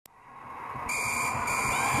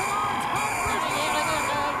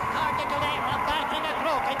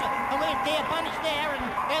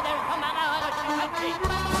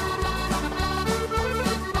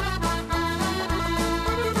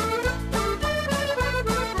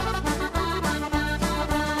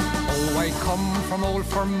come from old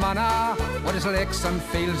Fermanagh, with its lakes and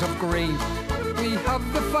fields of green. We have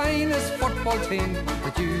the finest football team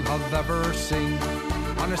that you have ever seen.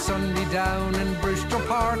 On a Sunday down in Brewster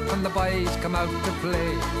Park, when the boys come out to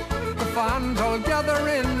play, the fans all gather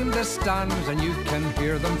in the stands and you can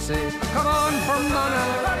hear them say, come on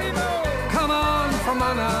Fermanagh, come on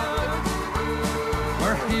Fermanagh.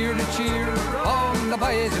 We're here to cheer on the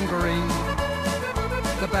boys in green.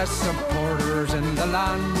 The best supporters in the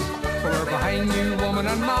land, we're behind you woman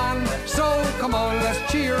and man. So come on, let's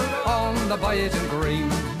cheer on the boys in green.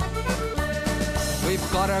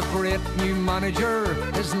 We've got a great new manager,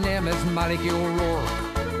 his name is Malachy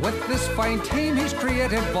O'Rourke. With this fine team he's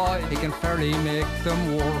created, boy, he can fairly make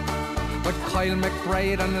them work. With Kyle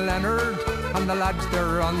McBride and Leonard and the lads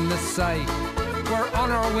there on the side, we're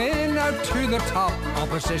on our way now to the top,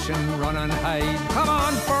 opposition run and hide. Come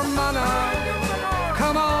on Fermanagh,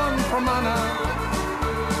 come on Fermanagh.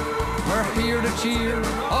 We're here to cheer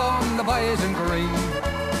on the boys in green.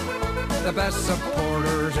 The best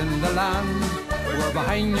supporters in the land, we're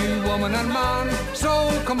behind you woman and man.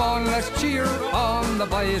 So come on, let's cheer on the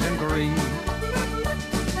boys in green.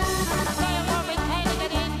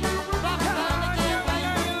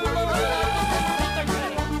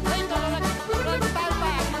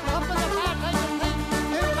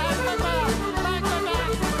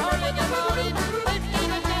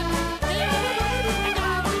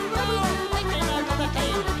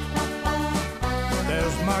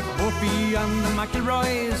 Buffy and the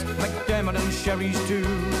McIlroys, McDermott and Sherry's too.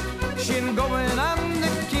 Shane Gowan and the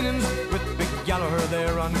Keenans with Big Gallagher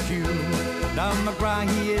there on cue. Now McGrath,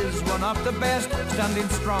 he is one of the best, standing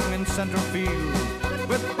strong in centre field,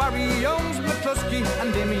 with Barry Youngs, McCluskey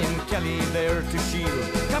and Damien Kelly there to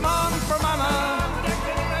shield. Come on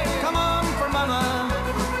Fermanagh, come on Fermanagh.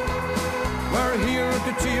 We're here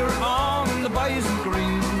to cheer on the boys in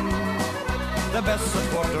green. The best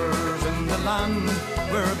supporters in the land,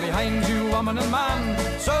 we're behind you woman and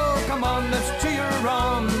man. So come on, let's cheer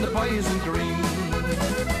on the boys in green.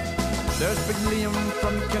 There's Big Liam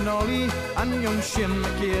from Kinolly and young Shane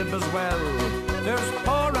McCabe as well. There's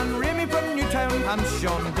Paul and Remy from Newtown and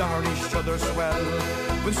Sean Doherty Shudder Swell.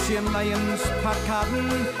 With Shane Lyons, Pat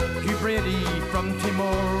Cadden, Hugh Brady from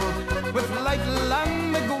Timor, with Lytle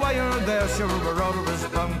and McGuire there, sure we're always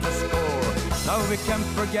bound to score. Now we can't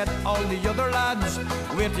forget all the other lads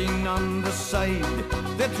waiting on the side.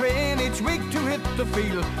 They train each week to hit the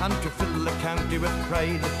field and to fill the county with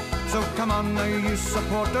pride. So come on now you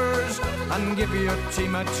supporters and give your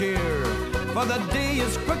team a cheer, for the day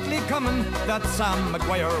is quickly coming that Sam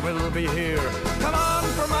Maguire will be here. Come on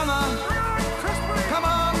Fermanagh, come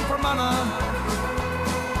on Fermanagh.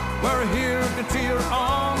 We're here to cheer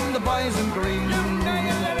on the boys in green.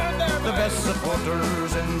 The best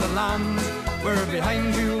supporters in the land, we're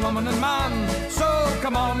behind you woman and man. So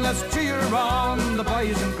come on, let's cheer on the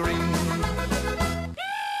boys in green.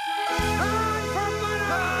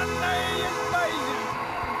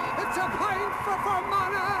 It's a pint for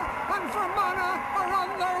Fermanagh, and Fermanagh are